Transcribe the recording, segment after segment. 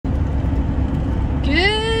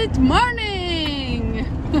Good morning!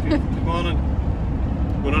 Good morning.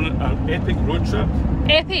 We're on an epic road trip.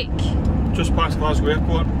 Epic! Just past Glasgow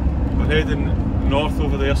Airport. We're heading north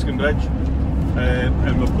over the Erskine Bridge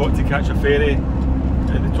and we've got to catch a ferry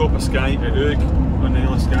at the top of Skye, at Oug, on the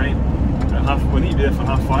Isle of Skye. We need to be there for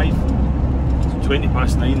 5:30. It's 20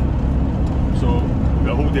 past 9. So we've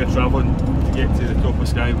got a whole day of travelling to get to the top of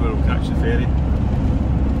Skye where we'll catch the ferry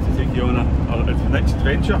to take you on our next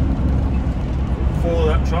adventure. Follow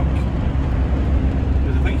that truck,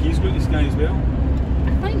 because I think he's going to Skye as well.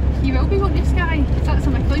 I think he will be going to Skye, because that's a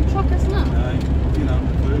McLeod truck, isn't it? Aye, you know,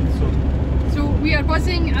 McLeod, so we are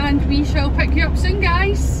buzzing and we shall pick you up soon,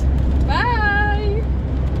 guys. Bye!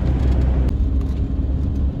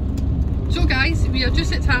 So guys, we are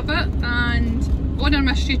just at Tabit and on our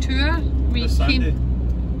mystery tour we it's came... Sandy.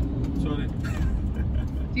 Sorry.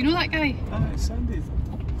 Do you know that guy? Ah, it's Sandy.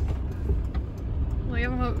 Will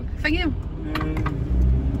you have a look? Thank you.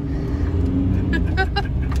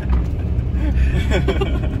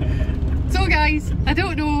 So guys, I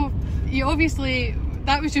don't know, you obviously,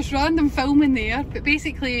 that was just random filming there, but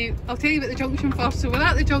basically I'll tell you about the junction first. So we're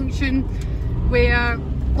at the junction where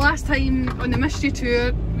last time on the mystery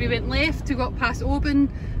tour we went left to go up past Oban,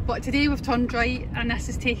 but today we've turned right and this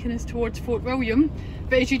is taking us towards Fort William.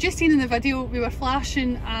 But as you just seen in the video, we were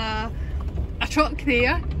flashing a truck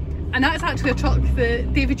there. And that's actually a truck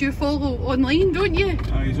that David, you follow online, don't you?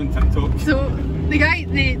 He's on TikTok. So the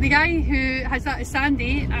guy who has that is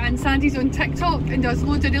Sandy, and Sandy's on TikTok and does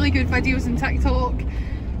loads of really good videos on TikTok,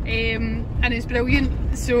 and it's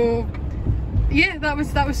brilliant. So yeah, that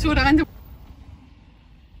was so random.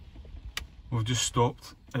 We've just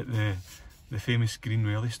stopped at the famous Green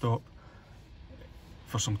Welly stop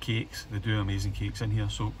for some cakes. They do amazing cakes in here,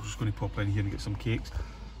 so we're just going to pop in here and get some cakes.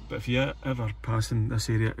 But if you're ever passing this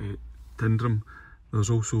area at Tyndrum, there's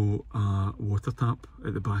also a water tap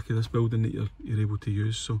at the back of this building that you're able to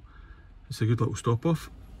use, so it's a good little stop off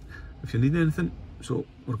if you need anything. So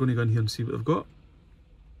we're going to go in here and see what they've got.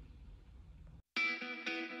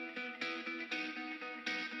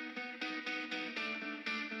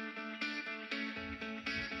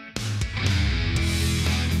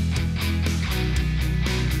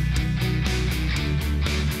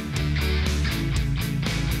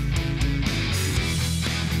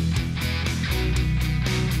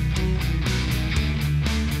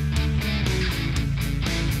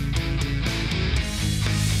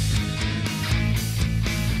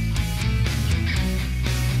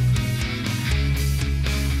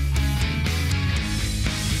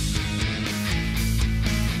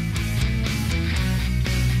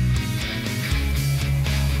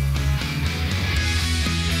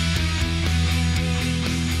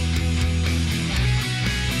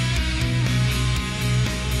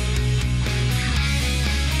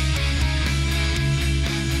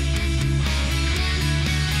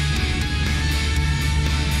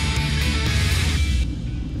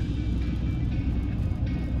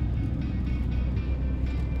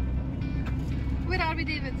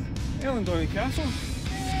 David? Ellendonny Castle.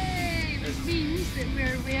 Hey, which means that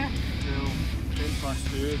we're where? Well, 10 past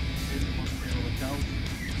 2, we must be in Lochalsh.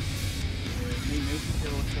 9 nights to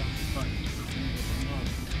Lochalsh, in fact, another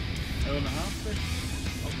hour and a half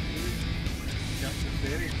up to you, catch the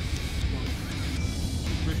ferry. So,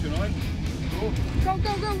 keep pushing on, go! Go,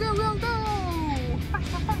 go, go, go, go, go!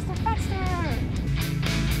 Faster, faster, faster!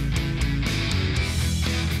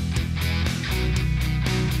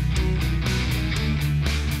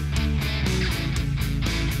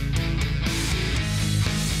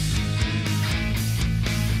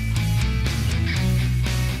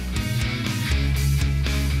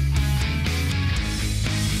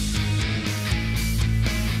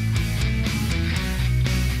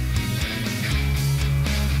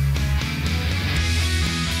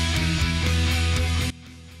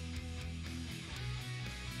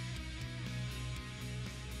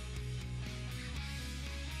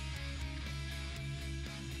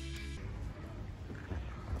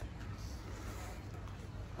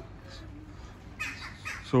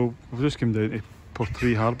 So we've just come down to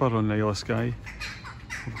Portree Harbour on the Isle of Skye.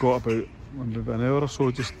 We've got about maybe an hour or so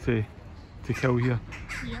just to kill here,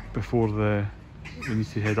 yeah, before we need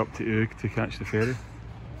to head up to Oug to catch the ferry.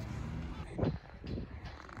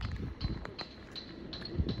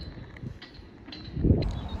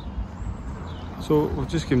 So we've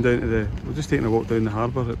just come down to we're just taking a walk down the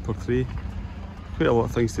harbour at Portree. Quite a lot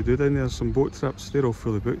of things to do down there. Some boat trips, they're all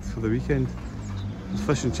fully booked for the weekend. There's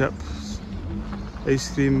fish and chips,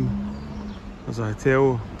 ice cream, there's a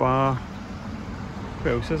hotel, bar.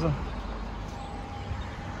 What else is there?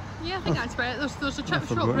 Yeah, I think that's about it. There's a chip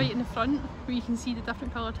shop right in the front where you can see the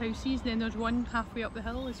different coloured houses, then there's one halfway up the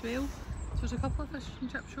hill as well. So there's a couple of fish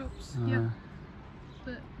and chip shops here.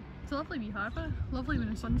 But it's a lovely wee harbour, lovely when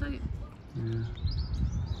the sun's out. Yeah.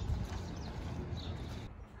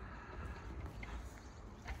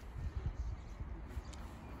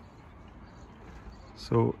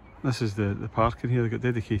 So this is the parking here. They've got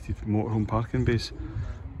dedicated motorhome parking base.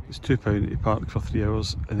 It's £2 to park for 3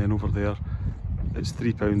 hours, and then over there it's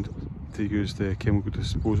 £3 to use the chemical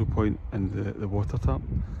disposal point and the water tap.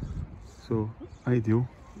 So ideal,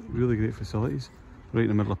 really great facilities. Right in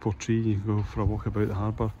the middle of Portree, you can go for a walk about the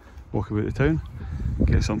harbour, walk about the town,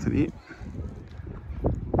 get something to eat.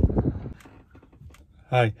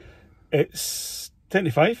 Hi, it's 10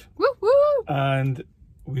 to 5 Woo woo! and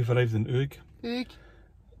we've arrived in Oog. Oog.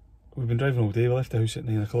 We've been driving all day. We left the house at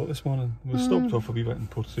 9 o'clock this morning. We stopped off a wee bit in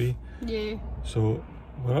Portree. Yeah. So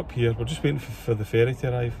we're up here, we're just waiting for the ferry to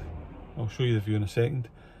arrive. I'll show you the view in a second.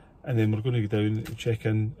 And then we're going to go down and check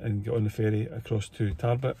in and get on the ferry across to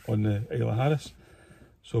Tarbet on the Isle of Harris.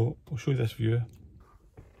 So I'll show you this view.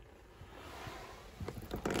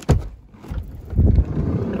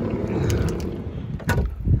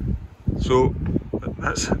 So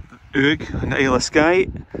that's Oog on the Isle of Skye.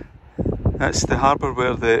 That's the harbour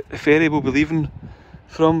where the ferry will be leaving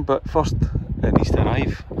from, but first it needs to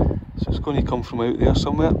arrive. So it's going to come from out there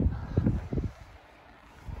somewhere.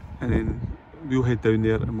 And then we'll head down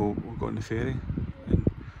there and we'll go on the ferry and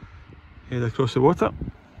head across the water.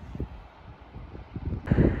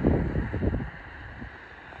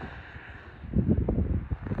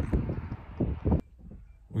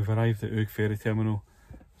 We've arrived at Oog Ferry Terminal,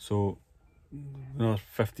 so another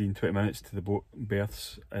 15-20 minutes to the boat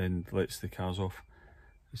berths and lets the cars off.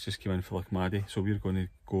 It's just came in for Lochmaddy, so we're going to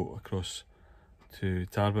go across to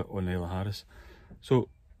Tarbet on the Isle of Harris. So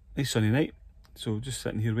nice sunny night, so just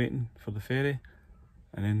sitting here waiting for the ferry,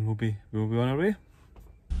 and then we'll be on our way.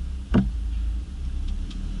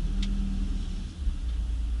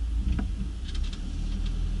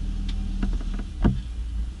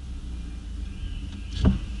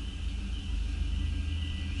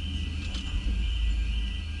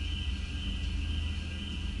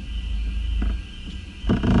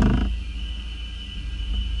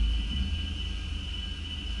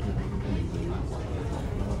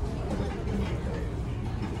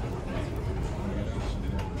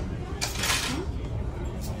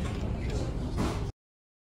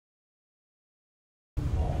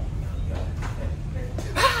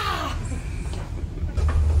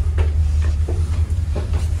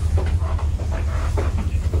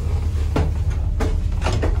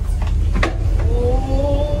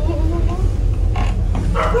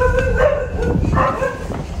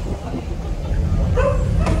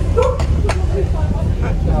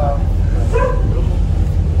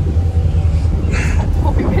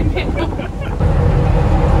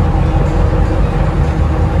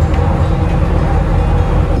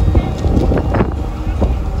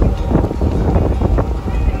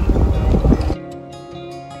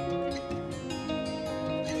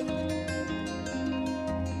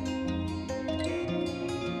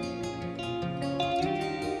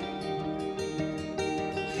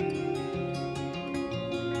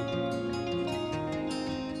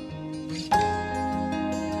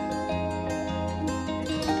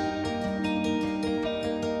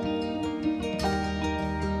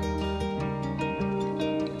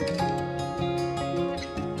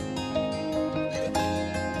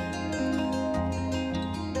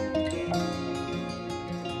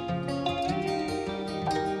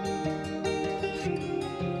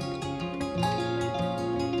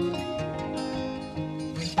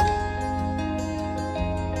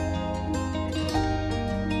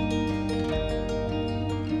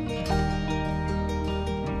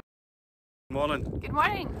 Morning. Good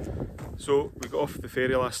morning. So we got off the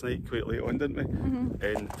ferry last night quite late on, didn't we?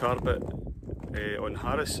 In Tarbet on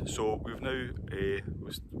Harris. So we've now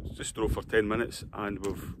just drove for 10 minutes and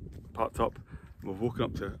we've parked up. We've woken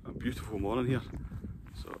up to a beautiful morning here.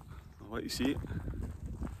 So I'll let you see it.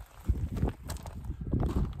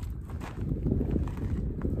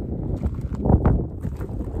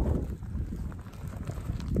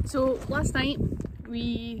 So last night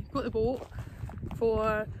we got the boat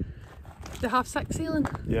for the 6:30 sailing.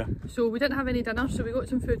 Yeah. So we didn't have any dinner, so we got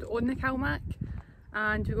some food on the Calmac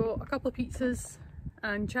and we got a couple of pizzas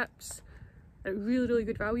and chips at really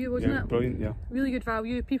good value, wasn't it? Brilliant, yeah. Really good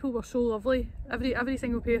value. People were so lovely. Every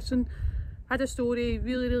single person had a story,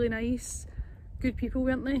 really nice. Good people,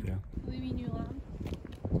 weren't they? Yeah. Really wee new lamb.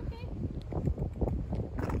 Okay.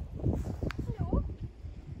 Hello.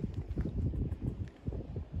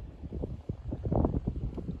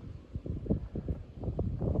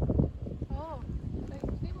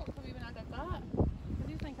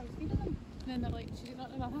 then they're like, she's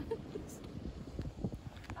not in her hands.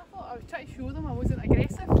 I thought I was trying to show them I wasn't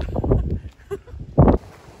aggressive.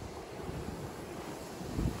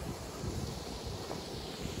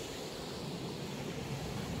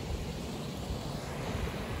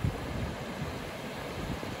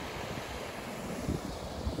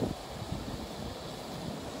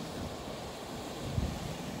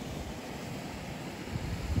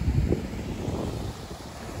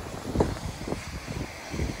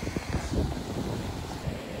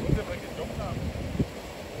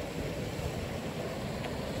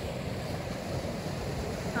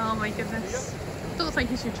 Oh my goodness. I don't think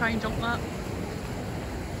he should try and jump that.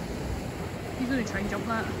 He's going to try and jump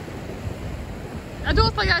that. I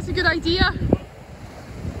don't think that's a good idea.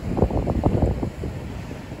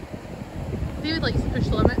 David likes to push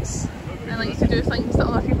limits and likes to do things that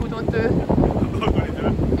other people don't do. I'm not going to do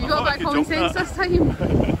it. You got that common sense this time?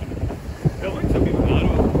 It looks a bit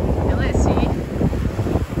narrow. Yeah, let's see.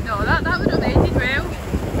 No, that would have ended well.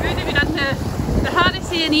 We would have been in the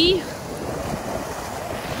Harris A&E.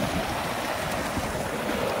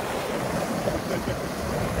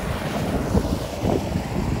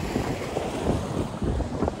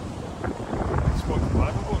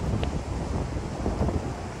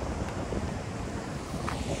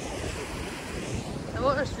 The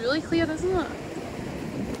water's really clear, isn't it?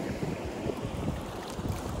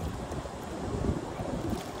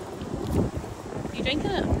 Are you drinking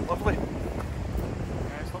it? Lovely. Yeah,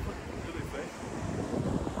 it's lovely. Really fresh.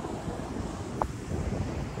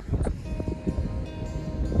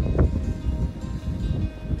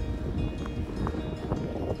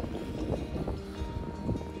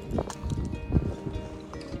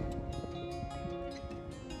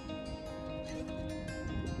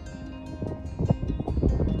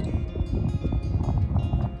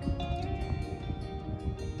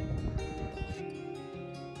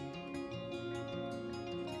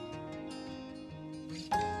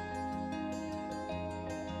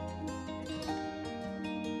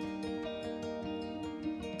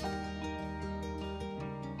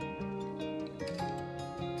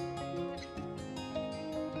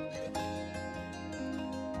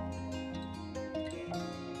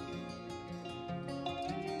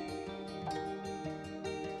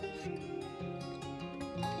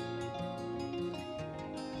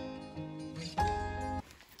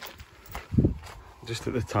 Just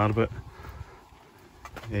at the Tarbit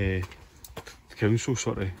council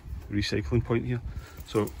sort of recycling point here.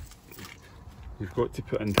 So you've got to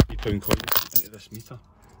put in £3 coins into this meter,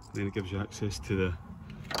 and then it gives you access to the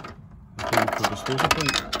chemical disposal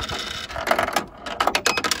point.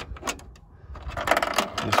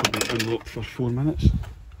 This will be unlocked for 4 minutes.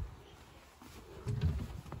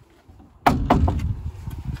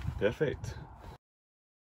 Perfect.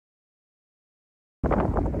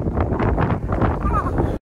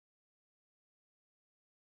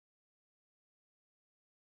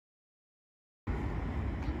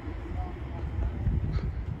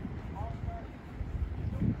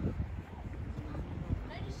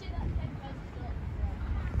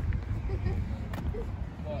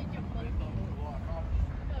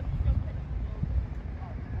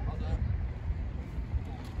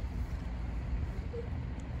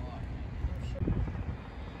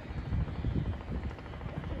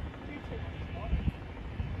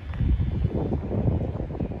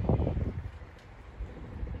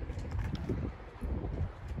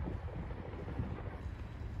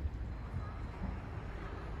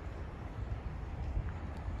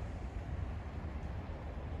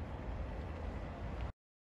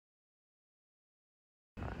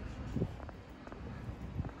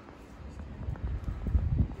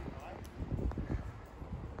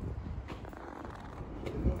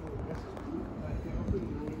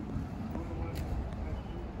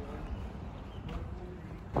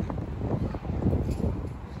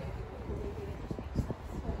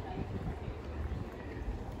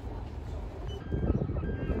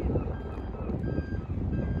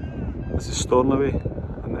 This is Stornoway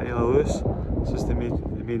on the Isle of Lewis. This is the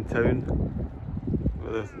main town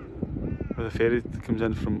where the ferry comes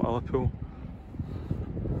in from Liverpool.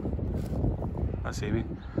 That's Amy.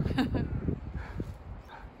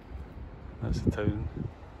 That's the town.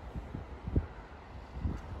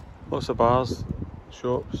 Lots of bars,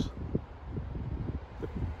 shops,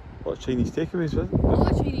 lots of Chinese takeaways, isn't it? A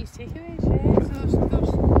lot of Chinese takeaways, yeah. So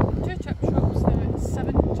there's 2 chip shops, there's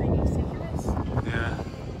 7 Chinese takeaways. Yeah.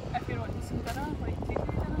 If you're wanting some dinner, like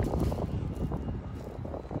takeaway dinner.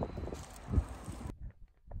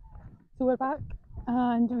 So we're back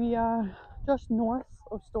and we are just north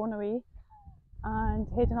of Stornoway and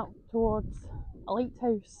heading up towards a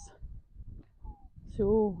lighthouse.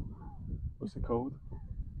 So What's it called?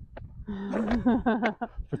 We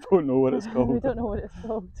don't know what it's called. We don't know what it's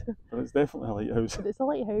called. But it's definitely a lighthouse. But it's a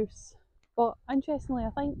lighthouse. But interestingly, I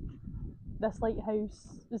think this lighthouse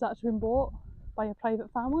is actually been bought by a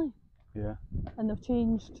private family. Yeah. And they've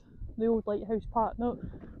changed the old lighthouse part. Not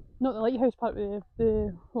the lighthouse part with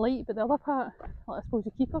the light, but the other part, like I suppose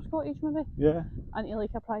the keeper's cottage maybe. Yeah. Into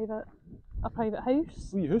like a private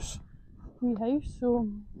house. Wee house. Wee house. So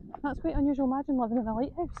that's quite unusual. Imagine living in a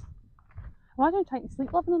lighthouse. Imagine trying to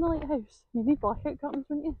sleep living in a lighthouse. You need blackout curtains,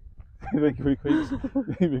 wouldn't you? You'd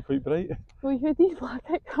be quite bright. Well, you would need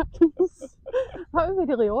blackout curtains. That would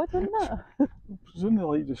be really odd, wouldn't it? I presume the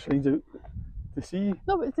light just shines out to sea.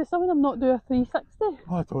 No, but does some of them not do a 360?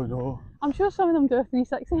 I don't know. I'm sure some of them do a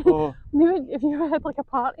 360. Oh, If you had like a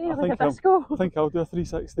party or like a disco. I think I'll do a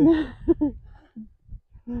 360.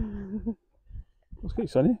 It's quite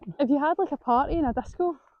sunny. If you had like a party in a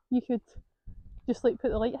disco, you could just like put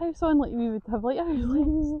the lighthouse on, like we would have lighthouse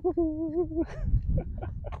lights.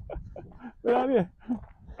 Where are you?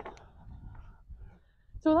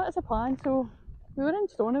 So that's the plan. So we were in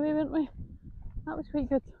Stornoway, weren't we? That was quite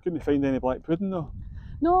good. Couldn't find any black pudding though.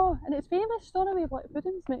 No, and it's famous. Stornoway black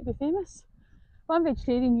pudding's meant to be famous. But I'm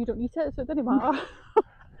vegetarian, you don't eat it, so it didn't matter.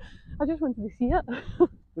 I just wanted to see it.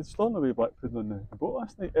 There's Stornoway black pudding on the boat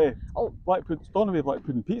last night. Stornoway black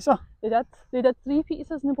pudding pizza. They did 3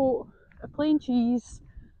 pizzas in the boat. A plain cheese,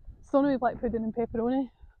 Stornoway black pudding and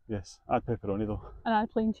pepperoni. Yes, add pepperoni though. And I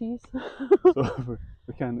had plain cheese. So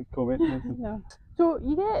we can't comment on anything. No. So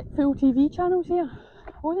you get full TV channels here.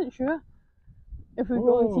 I wasn't sure if we've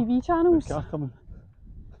got the TV channels. Car coming.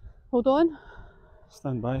 Hold on.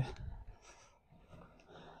 Stand by.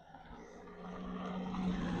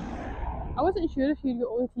 I wasn't sure if you'd got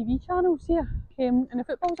all the TV channels here. And the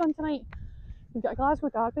football's on tonight. We've got a Glasgow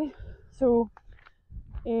derby. So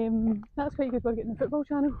that's quite good. We're getting the football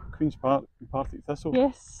channel. Queen's Park and Partick Thistle.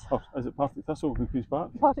 Yes. Oh, is it Partick Thistle and Queen's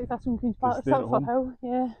Park? Partick Thistle and Queen's Park. It's up for Hill,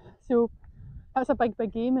 yeah. So that's a big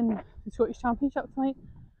game in the Scottish Championship tonight.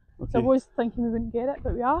 Okay. So I was thinking we wouldn't get it,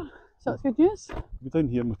 but we are. So that's good news. We'll be down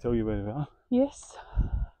here and we'll tell you where we are. Yes.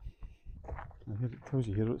 And here it tells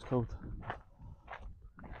you here what it's called.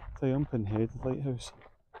 Triumphant Head Lighthouse.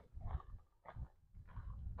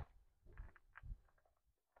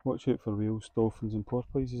 Watch out for whales, dolphins and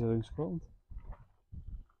porpoises around Scotland.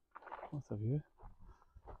 What a view.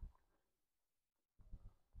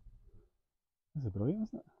 This is brilliant,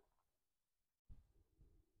 isn't it?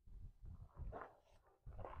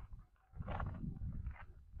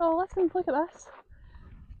 Oh, listen, look at this.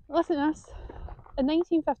 Listen to this. In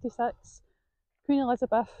 1956, Queen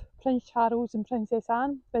Elizabeth, Prince Charles and Princess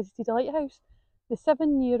Anne visited a lighthouse. The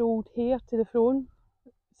 7-year-old heir to the throne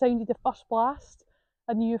sounded the first blast,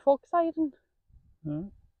 a new fog siren.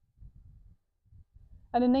 Right.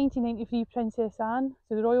 And in 1993, Princess Anne,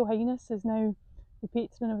 so the Royal Highness, is now the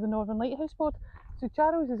patron of the Northern Lighthouse Board. So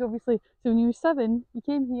Charles is obviously, so when he was 7, he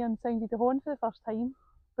came here and sounded the horn for the first time,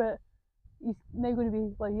 but he's now going to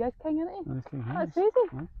be, like, he is king, isn't he? Nice king, That's crazy.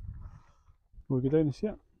 Right. We'll go down and see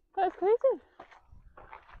it. That's crazy.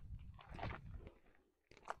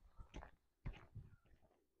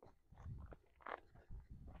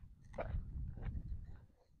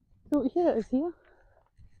 So here it is here.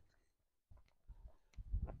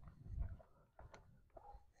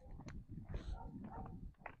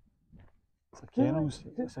 It's a kennels.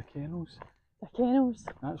 It's a kennels. The kennels.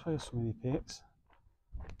 That's why there's so many pets.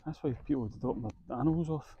 That's why people would drop their animals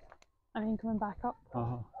off. And then coming back up.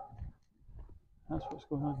 That's what's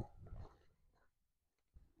going on.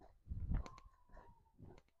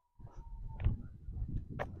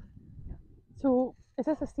 So, is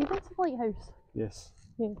this a Stevenson lighthouse? Yes.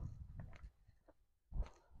 Yeah.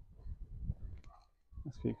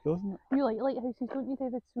 That's quite cool, isn't it? You like lighthouses, don't you,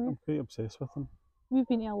 David? So I'm quite obsessed with them. we've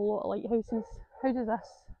been to a lot of lighthouses. How does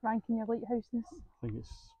this rank in your lighthouseness? I think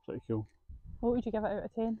it's pretty cool. What would you give it out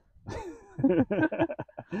of 10?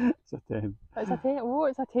 It's a 10. It's a 10. Oh,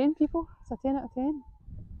 it's a 10, people. It's a 10 out of 10.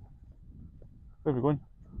 Where are we going?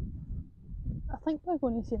 I think we're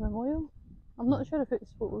going to see a memorial. I'm not sure if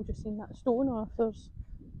it's what we've just seen, that stone, or if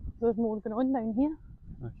there's more going on down here.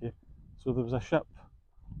 Okay. So there was a ship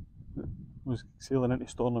that was sailing into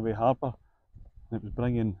Stornoway Harbour and it was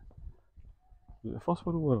bringing, was it the First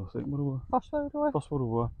World War or Second World War? First World War. First World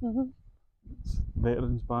War. It's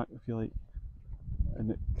veterans back, if you like.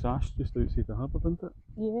 And it crashed just outside the harbour, didn't it?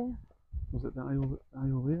 Yeah. Was it the Isle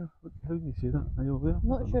there? How do you say that? Isle there? I'm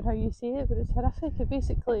not sure how you say it, but it's horrific. It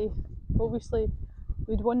basically, obviously,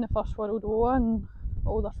 we'd won the First World War and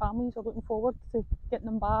all their families are looking forward to getting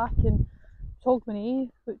them back. And Hogmanay,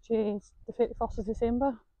 which is the 31st of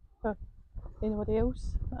December, for anybody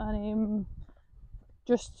else, and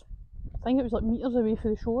just, I think it was like metres away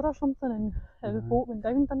from the shore or something, and the boat went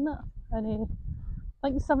down, didn't it? And I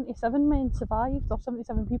think 77 men survived, or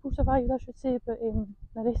 77 people survived I should say, but the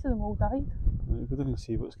rest of them all died. Right, go down and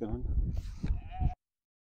see what's going on.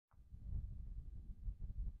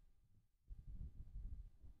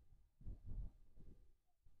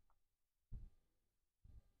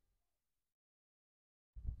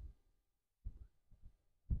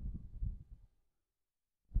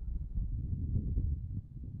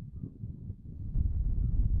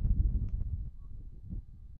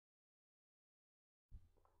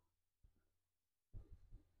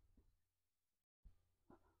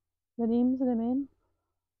 The names of the men.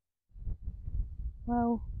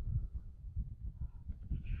 Wow.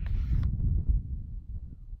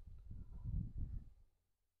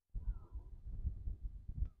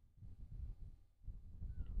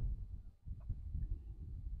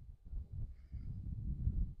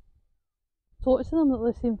 Lots of them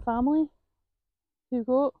are the same family. You've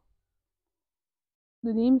got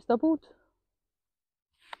the names doubled.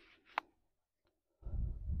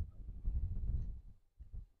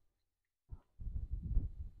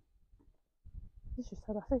 It's just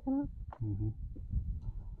horrific, isn't it?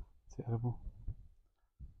 Terrible.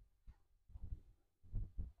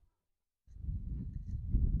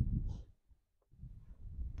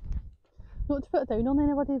 Not to put it down on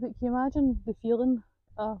anybody, but can you imagine the feeling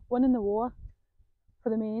of winning the war for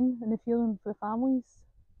the men, and the feeling for the families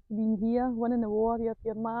being here, winning the war,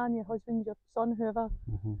 your man, your husband, your son, whoever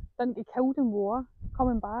didn't get killed in war,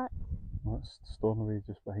 coming back. Well, that's Stornoway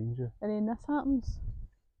just behind you. And then this happens.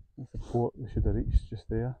 That's the port they should have reached just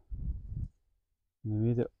there. And they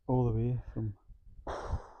made it all the way from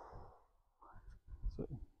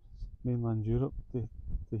mainland Europe to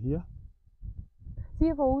here. See,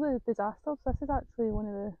 of all the disasters, this is actually one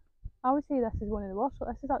of the, I would say this is one of the worst, but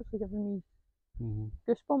this is actually giving me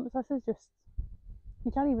goosebumps. This is just,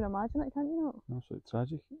 you can't even imagine it, can you not?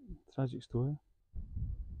 Absolutely tragic story.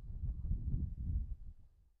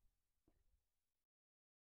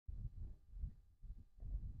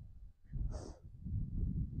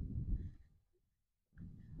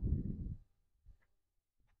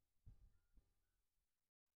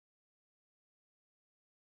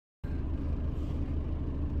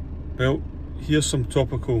 Well, here's some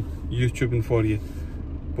topical YouTubing for you.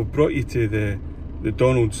 We've brought you to the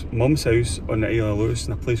Donald's mum's house on the Isle of Lewis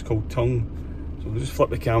in a place called Tongue. So we'll just flip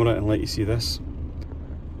the camera and let you see this.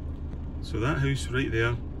 So that house right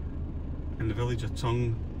there in the village of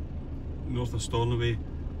Tongue, north of Stornoway,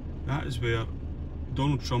 that is where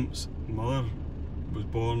Donald Trump's mother was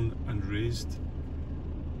born and raised.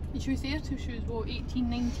 She was there till she was what, 18,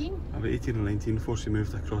 19? About 18 or 19 before she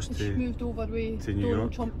moved across to... She moved over with to New Donald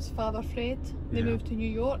York. Trump's father Fred. They moved to New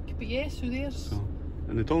York, but yeah, so there's... So,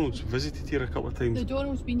 and the Donald's visited here a couple of times. The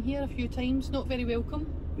Donald's been here a few times, not very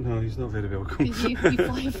welcome. No, he's not very welcome.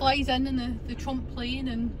 He flies in the Trump plane,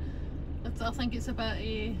 and I think it's a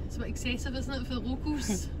bit excessive, isn't it, for the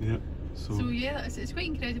locals? Yeah. So yeah, it's quite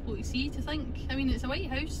incredible to see, to think. I mean, it's a White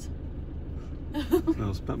House. Well,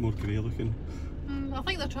 it's a bit more grey looking. I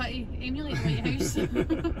think they're trying to emulate the White House.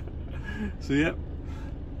 So yeah,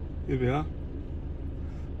 here we are.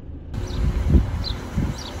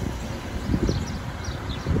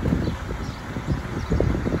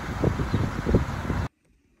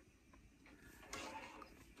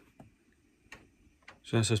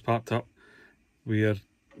 So this is parked up. We are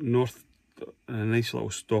north, a nice little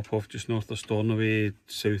stop off just north of Stornoway,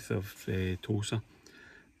 south of Tulsa,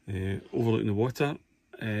 overlooking the water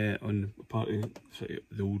on part of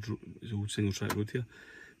the old single track road here.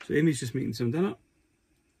 So Amy's just making some dinner.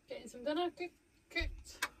 Getting some dinner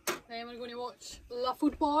cooked. Then we're going to watch La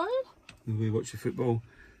Football. And we watch the football.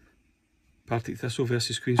 Partick Thistle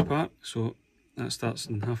versus Queen's Park. So that starts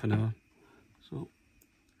in half an hour. So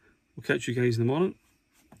we'll catch you guys in the morning.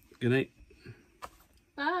 Good night.